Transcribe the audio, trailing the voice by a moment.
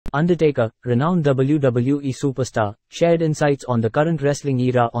Undertaker, renowned WWE superstar, shared insights on the current wrestling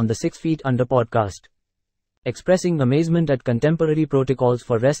era on the 6 Feet Under podcast. Expressing amazement at contemporary protocols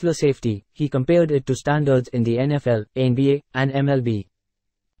for wrestler safety, he compared it to standards in the NFL, NBA, and MLB.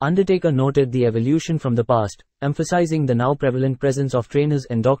 Undertaker noted the evolution from the past, emphasizing the now prevalent presence of trainers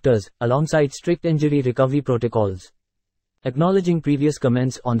and doctors, alongside strict injury recovery protocols. Acknowledging previous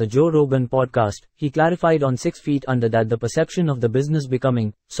comments on the Joe Rogan Podcast, he clarified on 6 Feet Under that the perception of the business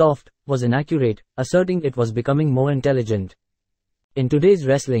becoming soft was inaccurate, asserting it was becoming more intelligent. In today's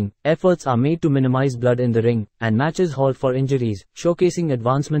wrestling, efforts are made to minimize blood in the ring, and matches halt for injuries, showcasing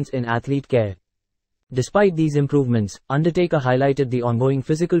advancements in athlete care. Despite these improvements, Undertaker highlighted the ongoing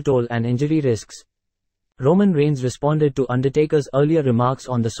physical toll and injury risks. Roman Reigns responded to Undertaker's earlier remarks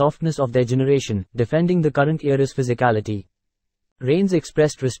on the softness of their generation, defending the current era's physicality. Reigns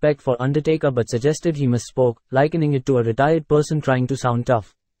expressed respect for Undertaker but suggested he misspoke, likening it to a retired person trying to sound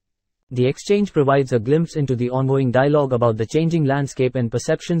tough. The exchange provides a glimpse into the ongoing dialogue about the changing landscape and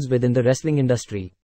perceptions within the wrestling industry.